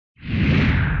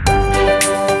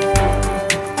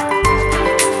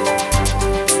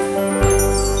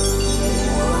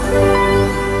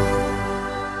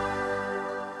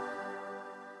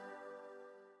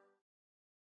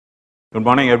Good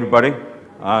morning, everybody,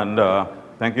 and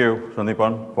thank you,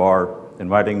 Sandeepan, for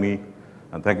inviting me,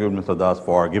 and thank you, Mr. Das,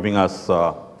 for giving us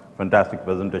a fantastic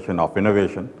presentation of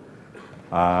innovation.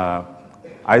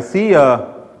 I see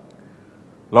a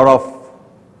lot of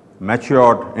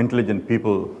matured, intelligent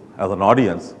people as an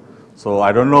audience, so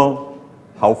I don't know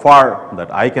how far that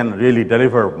I can really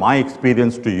deliver my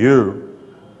experience to you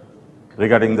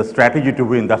regarding the strategy to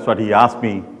win. That's what he asked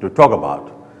me to talk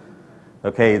about.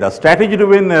 Okay, the strategy to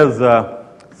win is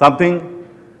something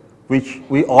which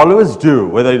we always do,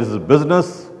 whether it is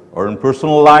business or in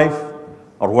personal life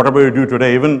or whatever you do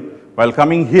today. Even while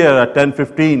coming here at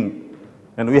 10:15,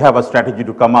 and we have a strategy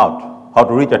to come out, how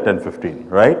to reach at 10:15,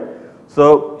 right?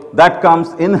 So that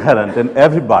comes inherent in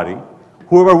everybody,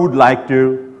 whoever would like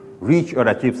to reach or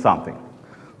achieve something.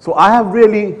 So I have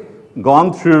really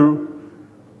gone through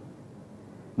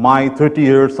my 30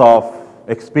 years of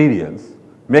experience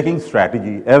making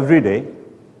strategy every day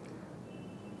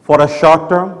for a short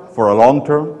term, for a long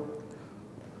term.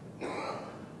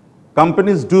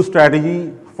 Companies do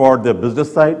strategy for their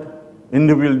business side,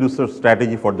 individuals do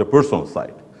strategy for their personal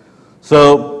side.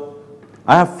 So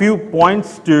I have few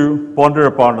points to ponder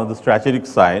upon on the strategic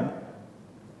side.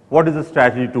 What is the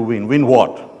strategy to win? Win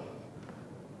what?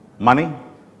 Money,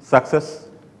 success,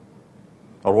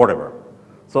 or whatever.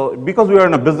 So because we are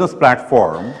in a business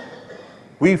platform,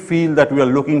 we feel that we are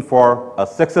looking for a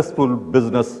successful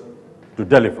business to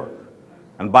deliver,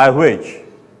 and by which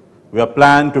we are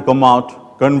planning to come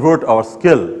out, convert our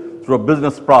skill through a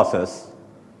business process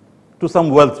to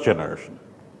some wealth generation,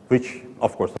 which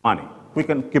of course money. We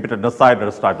can keep it aside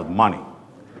and start with money.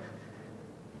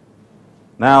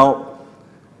 Now,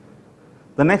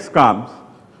 the next comes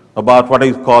about what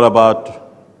I call about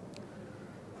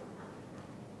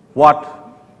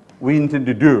what we intend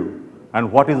to do and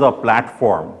what is our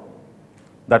platform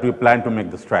that we plan to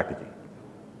make the strategy.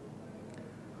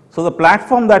 So the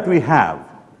platform that we have,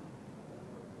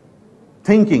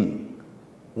 thinking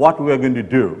what we are going to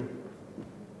do,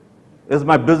 is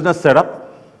my business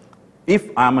setup. If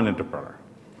I'm an entrepreneur,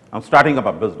 I'm starting up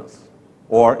a business,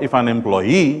 or if I'm an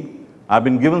employee, I've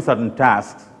been given certain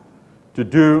tasks to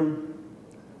do,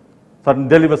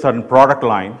 deliver certain product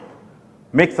line,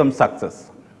 make some success.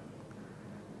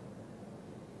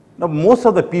 Now, most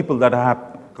of the people that I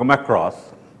have come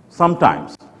across,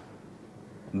 sometimes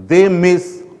they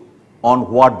miss on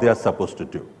what they are supposed to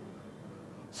do.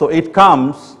 So it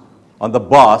comes on the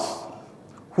boss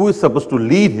who is supposed to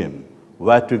lead him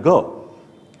where to go.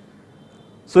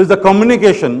 So it's the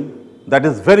communication that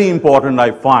is very important, I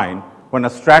find, when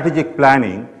a strategic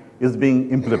planning is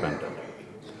being implemented.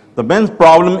 The main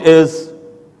problem is,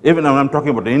 even when I'm talking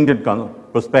about the Indian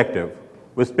perspective,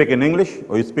 we speak in English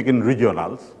or we speak in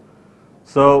regionals.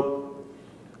 So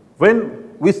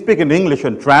when we speak in English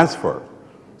and transfer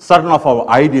certain of our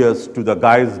ideas to the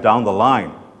guys down the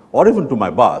line, or even to my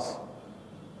boss,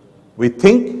 we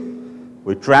think,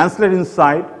 we translate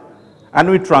inside,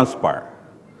 and we transpire.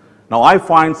 Now I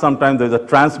find sometimes there's a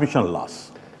transmission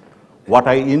loss. What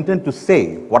I intend to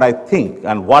say, what I think,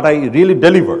 and what I really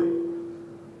deliver,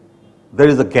 there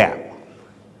is a gap.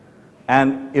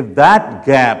 And if that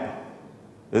gap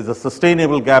is a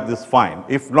sustainable gap, is fine.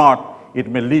 If not, it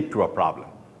may lead to a problem.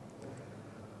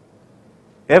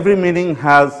 Every meaning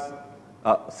has,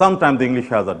 sometimes the English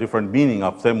has a different meaning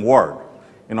of same word.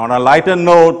 And on a lighter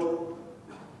note,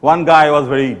 one guy was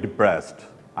very depressed.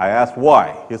 I asked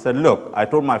why. He said, look, I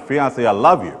told my fiancée I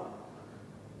love you.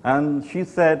 And she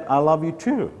said, I love you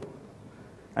too.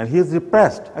 And he's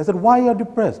depressed. I said, why are you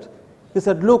depressed? He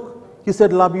said, look, he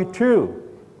said, love you too.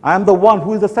 I am the one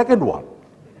who is the second one.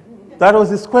 That was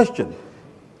his question.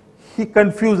 He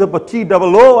confused about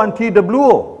TOO and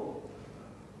TWO.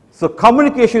 So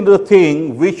communication is a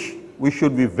thing which we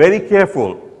should be very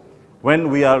careful when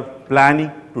we are planning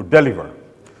to deliver.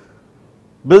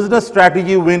 Business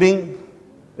strategy winning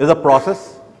is a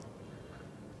process,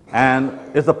 and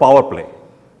it's a power play.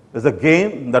 It's a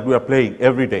game that we are playing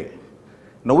every day.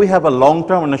 Now we have a long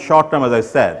term and a short term, as I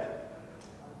said.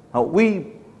 Now it's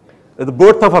the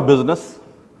birth of a business,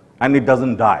 and it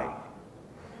doesn't die.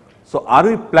 So are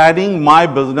we planning my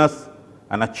business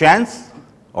and a chance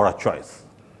or a choice?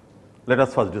 Let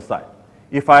us first decide.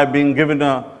 If I have been given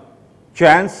a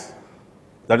chance,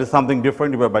 that is something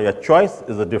different, but by a choice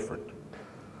is a different.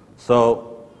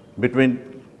 So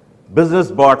between business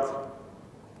birth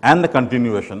and the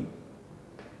continuation,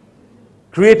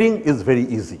 creating is very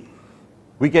easy.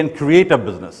 We can create a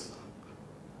business.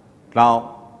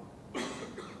 Now,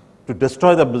 to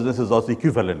destroy the business is also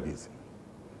equivalent easy.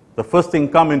 The first thing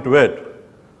come into it,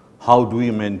 how do we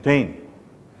maintain?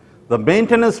 The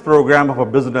maintenance program of a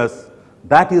business,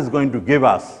 that is going to give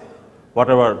us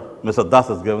whatever Mr. Das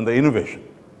has given, the innovation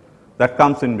that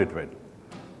comes in between.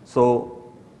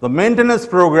 So the maintenance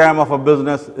program of a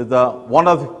business is one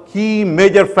of the key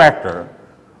major factor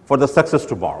for the success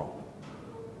tomorrow.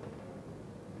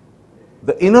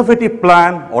 The innovative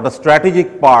plan or the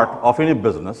strategic part of any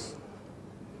business,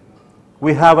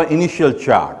 we have an initial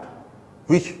chart,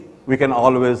 which we can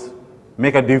always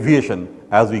make a deviation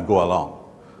as we go along.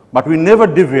 But we never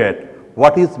deviate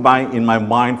what is in my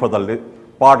mind for the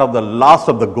part of the last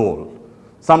of the goal.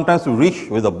 Sometimes we reach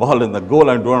with the ball in the goal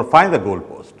and don't find the goal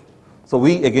post. So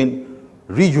we again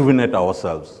rejuvenate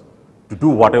ourselves to do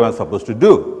whatever I'm supposed to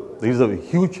do. This is a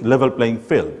huge level playing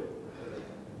field.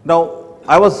 Now,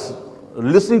 I was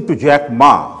listening to Jack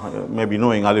Ma, maybe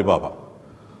knowing Alibaba.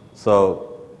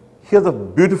 So here's a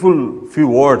beautiful few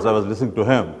words I was listening to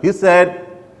him. He said,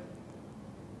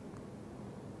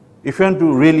 if you want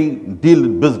to really deal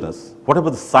in business, whatever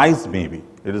the size may be,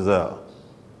 it is a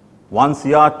 1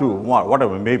 CR, 2,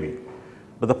 whatever it may be.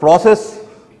 But the process,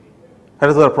 it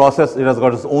has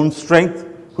got its own strength,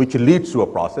 which leads to a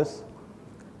process.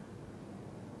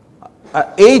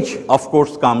 Age, of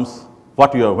course, comes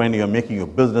when you are making your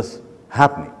business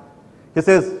happening. He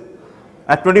says,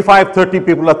 at 25, 30,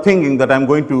 people are thinking that I'm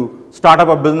going to start up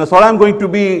a business or I'm going to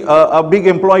be a big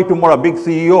employee tomorrow, a big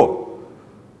CEO.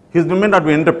 He may not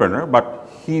be an entrepreneur, but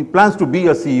he plans to be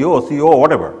a CEO or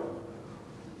whatever.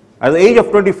 At the age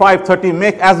of 25, 30,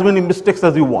 make as many mistakes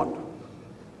as you want.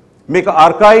 Make an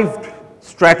archived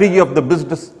strategy of the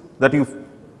business that you've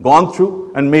gone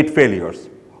through and made failures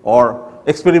or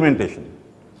experimentation.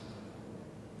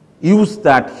 Use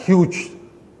that huge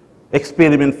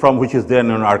experiment from which is there in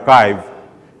an archive,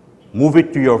 move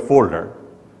it to your folder,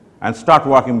 and start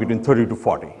working between 30 to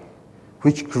 40,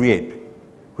 which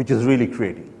is really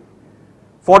creating.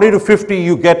 40 to 50,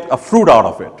 you get a fruit out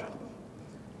of it.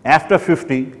 After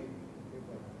 50,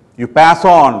 you pass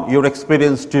on your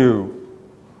experience to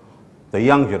the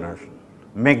young generation.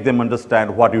 Make them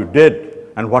understand what you did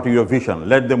and what is your vision.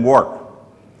 Let them work.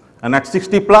 And at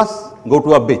 60 plus, go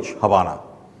to a beach, Havana.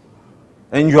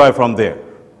 Enjoy from there,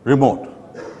 remote.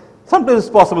 Sometimes it's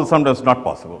possible, sometimes not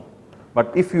possible.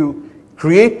 But if you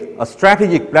create a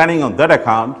strategic planning on that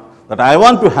account, that I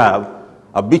want to have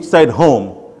a beachside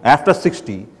home after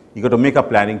 60, you got to make a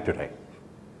planning today.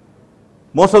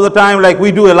 Most of the time, like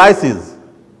we do LICs,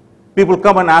 people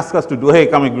come and ask us to do, hey,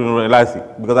 come and do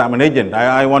LIC, because I'm an agent,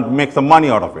 I want to make some money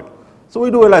out of it. So we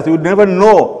do LIC. We never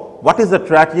know what is the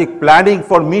strategic planning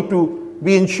for me to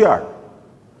be insured.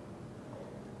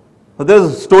 So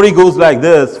this story goes like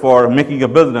this for making a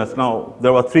business. Now,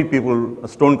 there were 3 people, a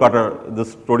stone cutter,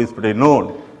 this story is pretty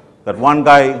known, that one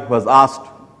guy was asked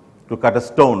to cut a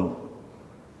stone.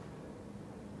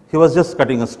 He was just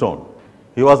cutting a stone.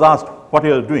 He was asked, what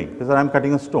are you doing? He said, I'm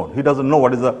cutting a stone. He doesn't know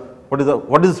what is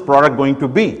this product going to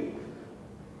be.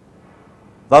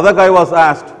 The other guy was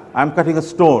asked, I'm cutting a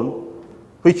stone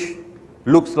which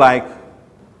looks like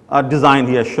a design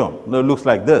he has shown. It looks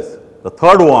like this. The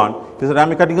third one, he said,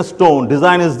 I'm cutting a stone,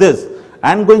 design is this,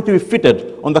 and going to be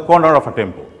fitted on the corner of a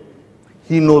temple.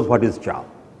 He knows what is job.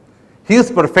 He is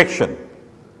perfection.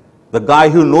 The guy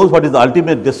who knows what is the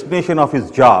ultimate destination of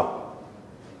his job,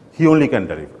 he only can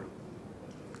deliver.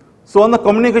 So on the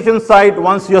communication side,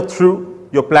 once you're through,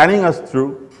 your planning is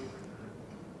through,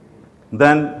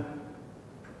 then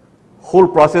whole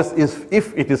process is,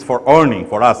 if it is for earning,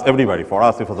 for us, everybody, for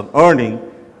us, if it's an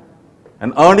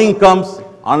earning comes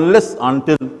unless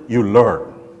until you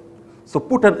learn. So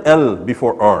put an L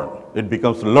before earn, it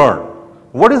becomes learn.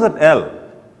 What is an L?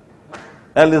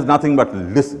 L is nothing but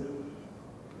listen.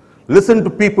 Listen to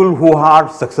people who are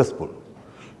successful.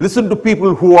 Listen to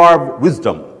people who are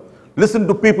wisdom. Listen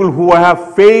to people who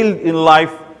have failed in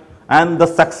life and the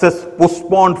success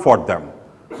postponed for them.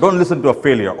 Don't listen to a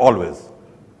failure always.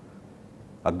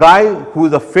 A guy who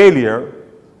is a failure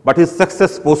but his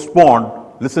success postponed,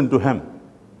 listen to him.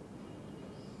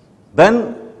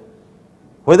 Then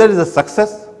whether it is a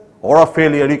success or a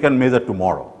failure, you can measure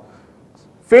tomorrow.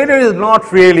 Failure is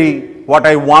not really what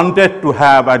I wanted to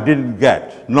have, I didn't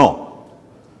get. No.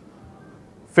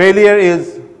 Failure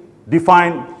is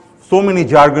defined so many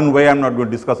jargon way, I'm not going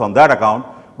to discuss on that account,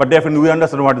 but definitely we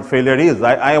understand what failure is.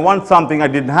 I want something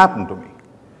that didn't happen to me.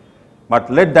 But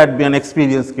let that be an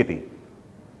experience, Kitty.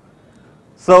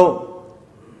 So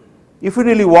if we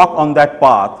really walk on that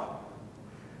path,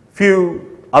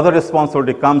 few other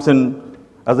responsibility comes in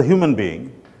as a human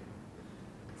being,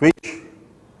 which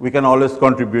we can always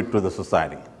contribute to the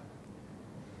society.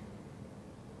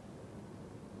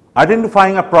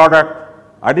 Identifying a product,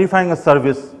 identifying a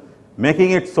service,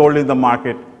 making it sold in the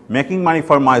market, making money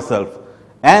for myself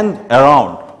and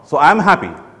around. So I'm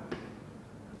happy.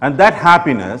 And that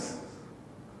happiness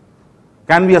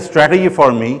can be a strategy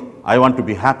for me. I want to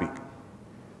be happy.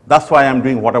 That's why I'm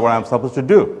doing whatever I'm supposed to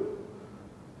do.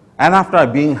 And after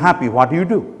being happy, what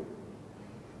do?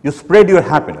 You spread your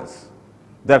happiness.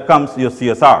 There comes your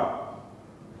CSR.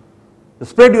 You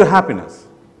spread your happiness.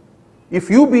 If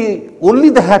you be only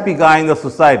the happy guy in the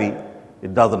society,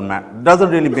 it doesn't matter. It doesn't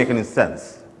really make any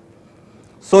sense.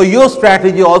 So your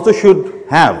strategy also should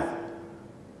have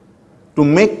to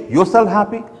make yourself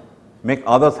happy, make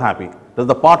others happy. That's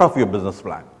the part of your business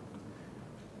plan.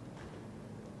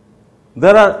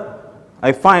 There are,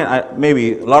 I find,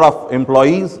 maybe a lot of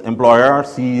employees,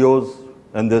 employers, CEOs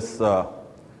in this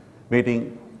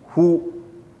meeting who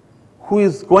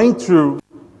is going through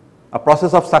a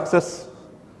process of success,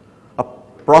 a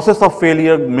process of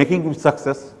failure, making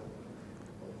success.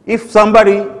 If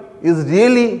somebody is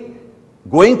really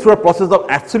going through a process of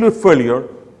absolute failure,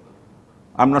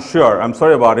 I'm not sure, I'm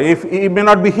sorry about it, if he may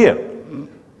not be here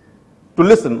to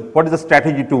listen, what is the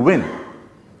strategy to win?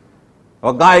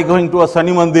 A guy going to a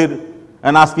Sani Mandir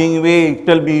and asking, hey,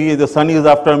 tell me, the Sani is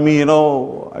after me, I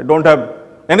don't have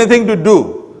anything to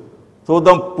do. So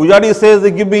the Pujari says,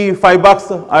 give me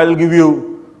 $5, I'll give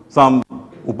you some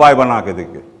upay bana ke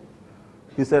deke.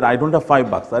 He said, I don't have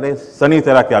 $5. Are Sani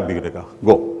tera kya bigrega?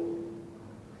 Go.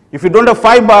 If you don't have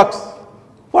 $5,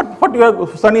 what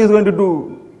your Sani is going to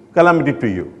do calamity to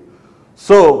you?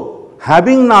 So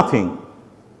having nothing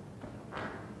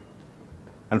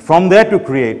and from there to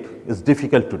create is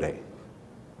difficult today.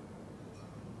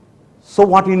 So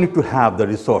what you need to have the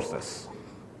resources.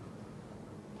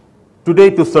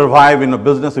 Today, to survive in a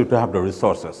business, you have to have the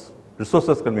resources.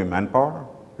 Resources can be manpower,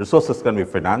 resources can be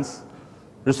finance,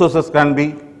 resources can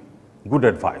be good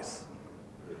advice.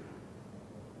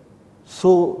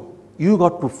 So you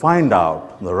got to find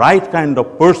out the right kind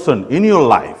of person in your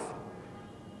life.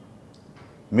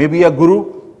 Maybe a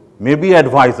guru, maybe an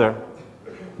advisor,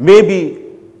 maybe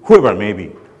whoever may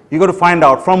be. You got to find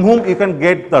out from whom you can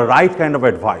get the right kind of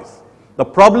advice. The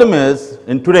problem is,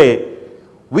 in today,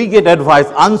 we get advice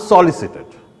unsolicited.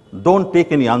 Don't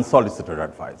take any unsolicited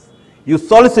advice. You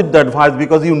solicit the advice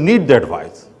because you need the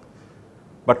advice.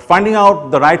 But finding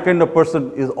out the right kind of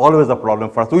person is always a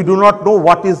problem for us. We do not know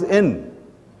what is in.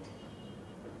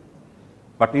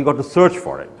 But we got to search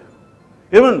for it.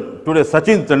 Even today,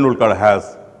 Sachin Tendulkar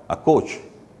has a coach.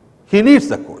 He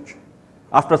needs a coach.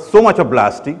 After so much of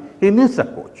blasting, he needs a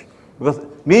coach. Because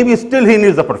maybe still he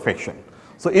needs a perfection.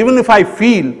 So even if I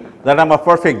feel that I'm a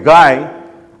perfect guy,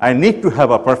 I need to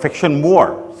have a perfection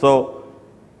more. So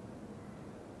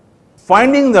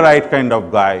finding the right kind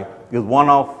of guy is one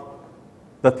of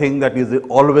the things that is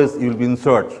always you'll be in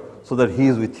search so that he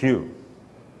is with you.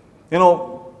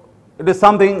 It is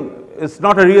something, it's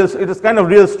not a real, it is kind of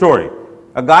real story.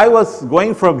 A guy was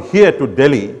going from here to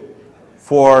Delhi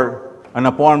for an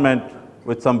appointment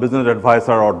with some business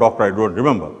advisor or doctor, I don't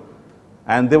remember.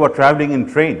 And they were traveling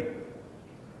in train.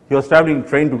 He was traveling in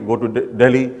train to go to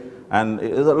Delhi. And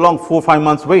it was a long 4 or 5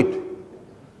 months wait.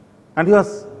 And he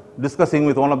was discussing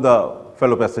with one of the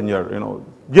fellow passenger,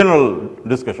 general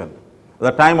discussion. At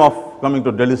the time of coming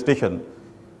to Delhi station,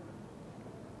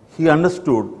 he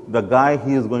understood the guy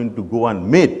he is going to go and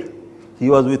meet. He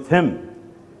was with him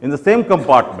in the same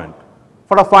compartment.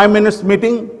 For a 5 minutes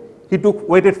meeting, he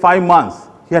waited 5 months.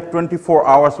 He had 24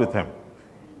 hours with him.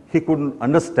 He couldn't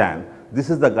understand this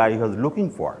is the guy he was looking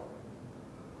for.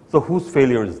 So whose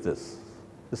failure is this?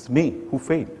 It's me who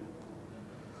failed.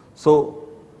 So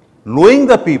knowing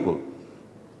the people,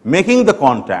 making the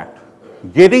contact,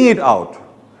 getting it out,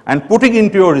 and putting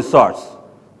into your resource,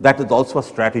 that is also a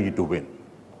strategy to win.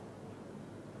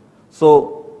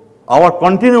 So our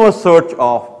continuous search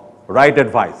of right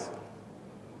advice.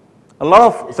 A lot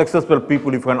of successful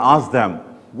people, if you can ask them,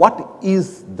 what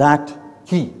is that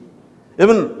key?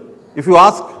 Even if you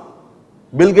ask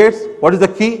Bill Gates, what is the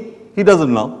key? He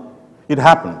doesn't know. It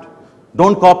happened.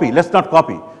 Don't copy. Let's not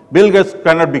copy. Bill Gates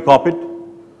cannot be copied.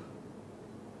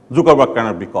 Zuckerberg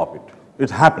cannot be copied. It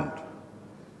happened.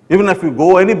 Even if you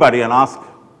go anybody and ask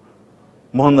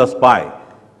Mohandas Pai,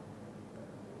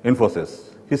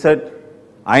 Infosys, he said,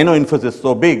 I know Infosys is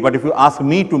so big, but if you ask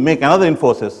me to make another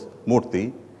Infosys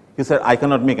Murthy, he said, I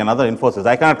cannot make another Infosys.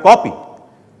 I cannot copy.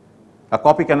 A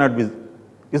copy cannot be,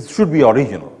 it should be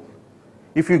original.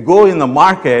 If you go in the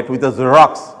market with a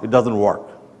Xerox, it doesn't work.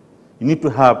 You need to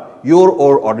have your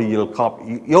own original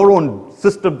copy, your own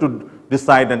system to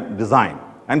decide and design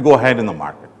and go ahead in the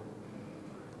market.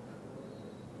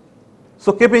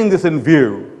 So keeping this in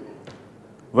view,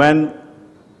 when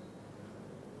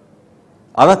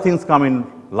other things come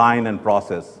in line and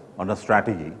process on a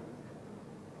strategy,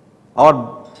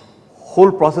 our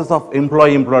whole process of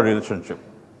employee-employer relationship,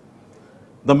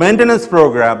 The maintenance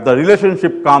program, the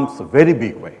relationship comes very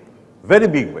big way, very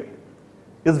big way.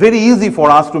 It's very easy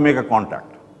for us to make a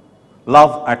contact.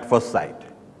 Love at first sight,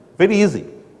 very easy.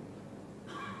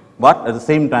 But at the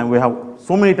same time, we have,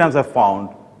 so many times I've found,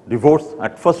 divorce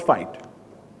at first fight.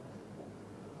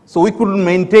 So we couldn't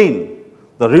maintain.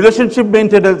 The relationship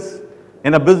maintenance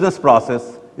in a business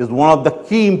process is one of the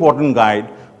key important guide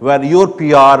where your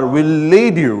PR will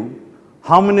lead you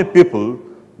how many people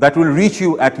that will reach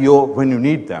you at when you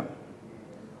need them.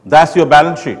 That's your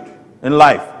balance sheet in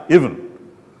life, even.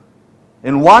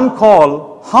 In one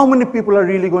call, how many people are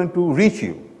really going to reach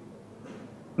you?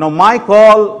 Now, my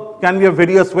call can be a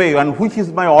various way, and which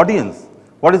is my audience?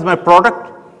 What is my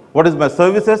product? What is my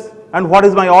services? And what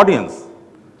is my audience?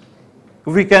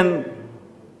 If we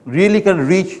really can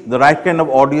reach the right kind of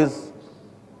audience,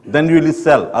 then really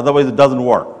sell. Otherwise, it doesn't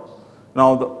work.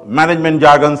 Now, the management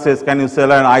jargon says, can you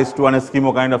sell an ice to an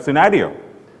Eskimo kind of scenario?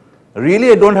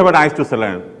 Really, I don't have an ice to sell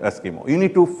an Eskimo. You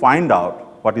need to find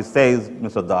out what he says,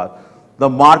 Mr. Das, the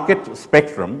market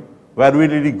spectrum, where we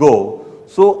really go.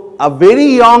 So, a very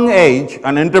young age,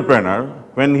 an entrepreneur,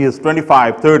 when he is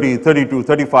 25, 30, 32,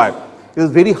 35, it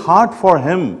is very hard for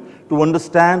him to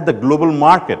understand the global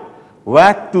market,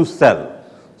 where to sell.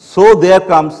 So, there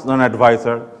comes an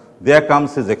advisor, there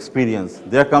comes his experience,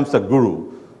 there comes a guru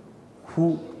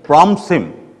who prompts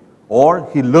him, or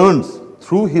he learns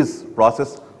through his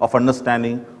process of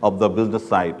understanding of the business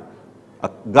side.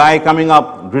 A guy coming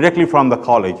up directly from the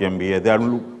college, MBA, they are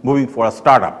moving for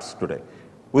startups today,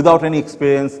 without any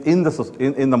experience in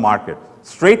the market,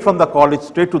 straight from the college,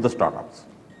 straight to the startups.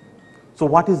 So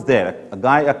what is there?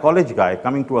 A college guy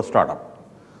coming to a startup.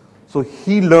 So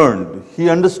he learned, he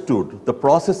understood the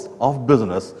process of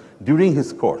business during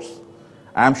his course.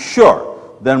 I am sure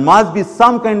there must be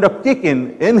some kind of kick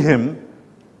in him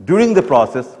during the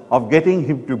process of getting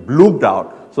him to bloomed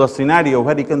out, so a scenario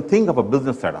where he can think of a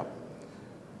business setup.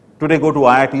 Today, go to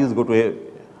IITs, go to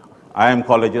IIM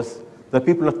colleges, the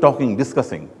people are talking,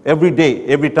 discussing every day,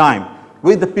 every time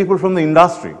with the people from the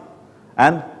industry,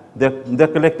 and they're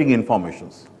collecting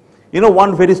informations. You know,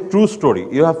 one very true story,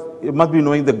 you must be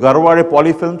knowing the Garware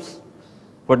polyfilms.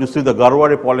 But you see the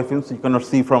Garware polyfilms, you cannot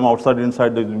see from outside,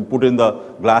 inside, they put in the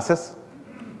glasses.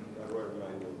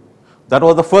 That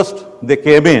was the first they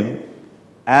came in,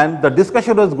 and the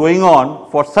discussion was going on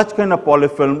for such kind of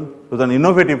polyfilm, it was an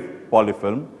innovative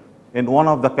polyfilm, in one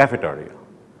of the cafeteria.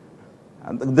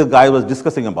 And the guy was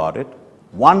discussing about it.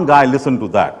 One guy listened to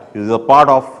that. He is a part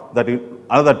of that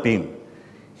another team.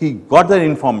 He got that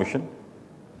information,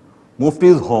 moved to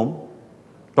his home,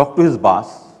 talked to his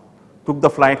boss, took the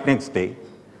flight next day,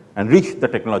 and reached the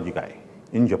technology guy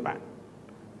in Japan.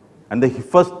 And the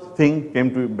first thing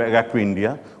came back to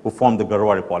India, who formed the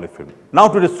Garware polyfilm. Now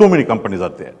today, so many companies are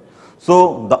there.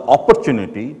 So the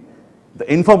opportunity, the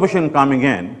information coming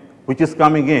in, which is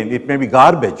coming in, it may be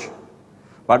garbage,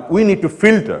 but we need to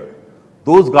filter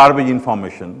those garbage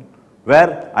information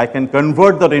where I can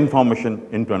convert that information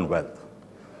into a wealth.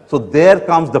 So there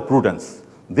comes the prudence,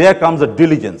 there comes the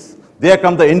diligence, there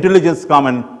comes the intelligence come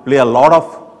and play a lot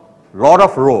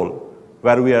of role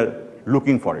where we are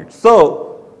looking for it. So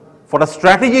for a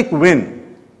strategic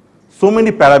win, so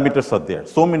many parameters are there,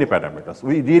 so many parameters.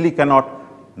 We really cannot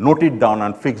note it down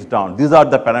and fix down. These are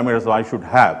the parameters I should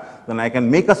have. Then I can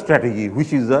make a strategy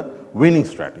which is a winning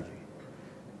strategy.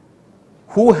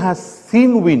 Who has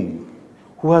seen win,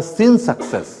 who has seen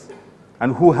success,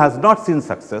 and who has not seen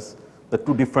success, the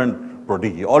two different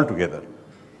prodigy altogether.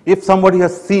 If somebody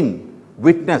has seen,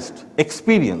 witnessed,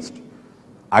 experienced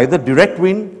either direct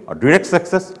win or direct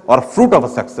success or fruit of a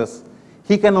success,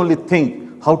 he can only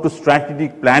think how to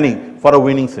strategic planning for a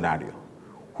winning scenario.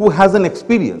 Who has an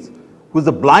experience, who is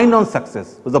a blind on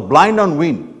success, who is a blind on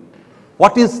win.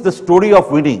 What is the story of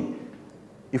winning?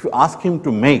 If you ask him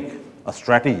to make a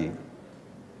strategy,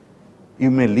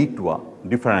 you may lead to a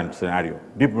different scenario,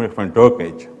 different dark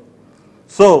age.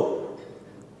 So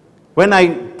when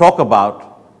I talk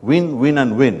about win, win,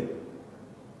 and win,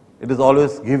 it is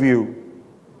always give you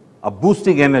a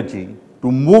boosting energy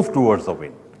to move towards the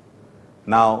win.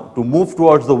 Now, to move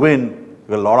towards the win,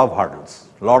 there are a lot of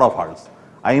hurdles,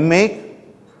 I make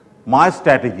my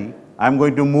strategy, I'm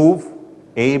going to move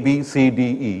A, B, C, D,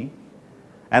 E,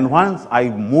 and once I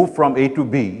move from A to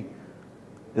B,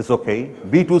 it's okay,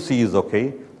 B to C is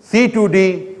okay, C to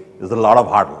D is a lot of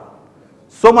hurdle.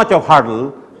 So much of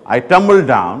hurdle, I tumble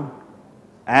down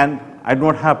and I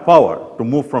don't have power to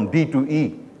move from D to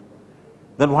E.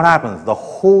 Then what happens? The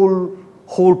whole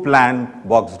plan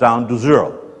bogs down to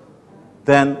zero.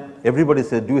 Then everybody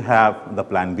says, do you have the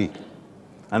plan B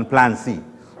and plan C?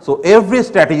 So every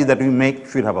strategy that we make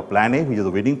should have a plan A, which is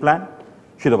a winning plan,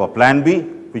 should have a plan B,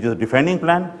 which is a defending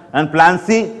plan, and plan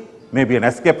C may be an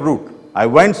escape route. I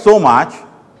went so much,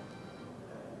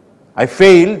 I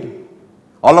failed,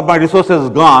 all of my resources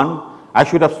gone, I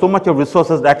should have so much of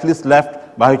resources at least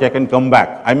left by which I can come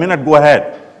back. I may not go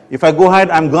ahead. If I go ahead,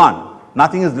 I'm gone.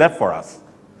 Nothing is left for us.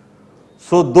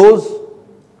 So those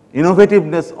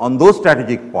innovativeness on those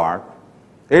strategic part,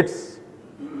 it's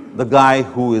the guy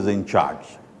who is in charge.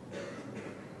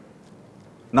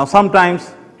 Now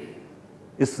sometimes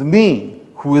it's me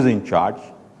who is in charge,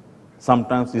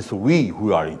 sometimes it's we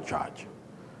who are in charge.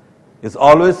 It's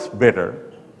always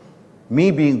better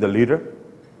me being the leader,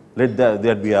 let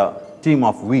there be a team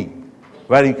of we,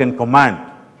 where you can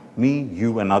command me,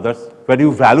 you and others, where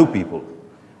you value people.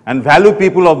 And value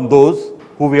people of those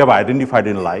who we have identified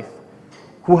in life,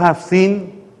 who have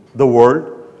seen the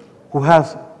world, who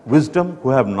have wisdom, who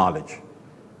have knowledge.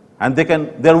 And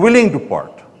they're willing to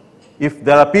part. If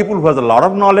there are people who have a lot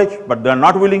of knowledge, but they're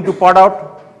not willing to part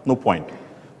out, no point.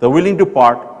 They're willing to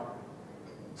part.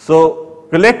 So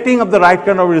collecting of the right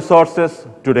kind of resources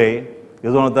today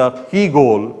is one of the key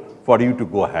goals for you to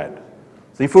go ahead.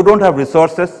 So if you don't have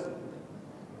resources,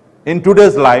 in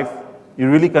today's life, you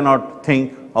really cannot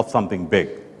think of something big.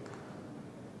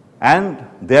 And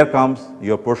there comes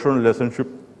your personal relationship,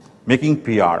 making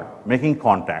PR, making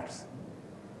contacts.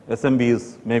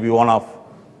 SMEs may be one of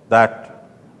that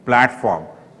platform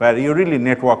where you really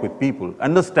network with people,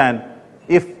 understand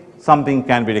if something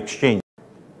can be exchanged.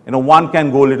 You know, one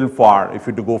can go a little far. If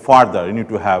you to go farther, you need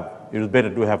to have, it is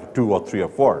better to have 2 or 3 or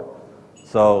 4.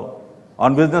 So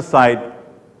on business side,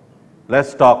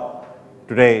 let's talk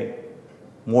today,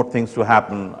 more things to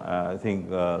happen. I think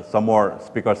some more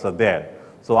speakers are there.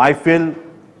 So I feel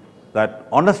that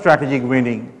on a strategic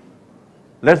winning,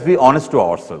 let's be honest to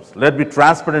ourselves. Let's be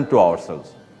transparent to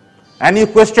ourselves. And you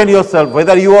question yourself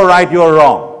whether you are right, you are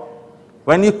wrong.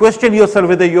 When you question yourself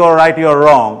whether you are right, you are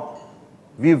wrong,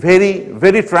 be very,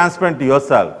 very transparent to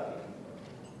yourself,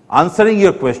 answering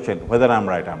your question whether I'm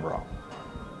right, I'm wrong.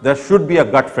 There should be a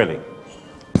gut feeling.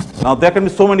 Now there can be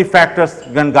so many factors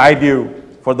that can guide you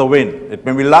for the win. It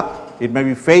may be luck, it may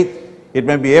be faith, it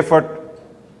may be effort.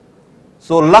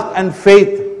 So luck and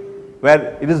faith,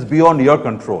 where it is beyond your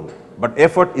control, but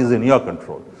effort is in your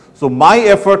control. So my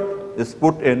effort is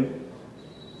put in,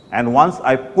 and once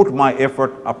I put my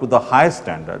effort up to the highest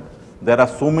standard, there are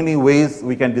so many ways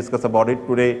we can discuss about it.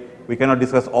 Today, we cannot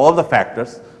discuss all the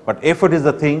factors, but effort is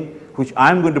the thing which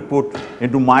I'm going to put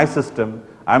into my system.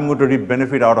 I'm going to reap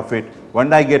benefit out of it.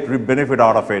 When I get reap benefit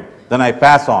out of it, then I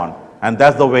pass on, and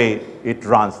that's the way it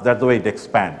runs, that's the way it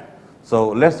expands. So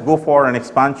let's go for an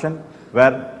expansion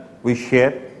where we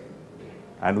share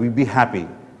and we be happy,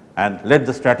 and let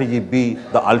the strategy be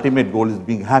the ultimate goal is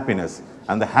being happiness.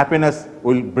 And the happiness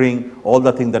will bring all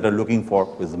the things that are looking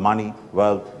for is money,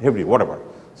 wealth, whatever.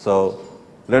 So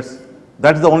that's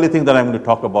the only thing that I'm going to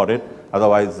talk about it.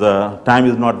 Otherwise, time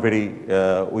is not very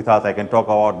with us. I can talk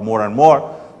about more and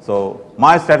more. So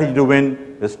my strategy to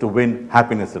win is to win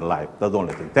happiness in life. That's the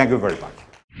only thing. Thank you very much.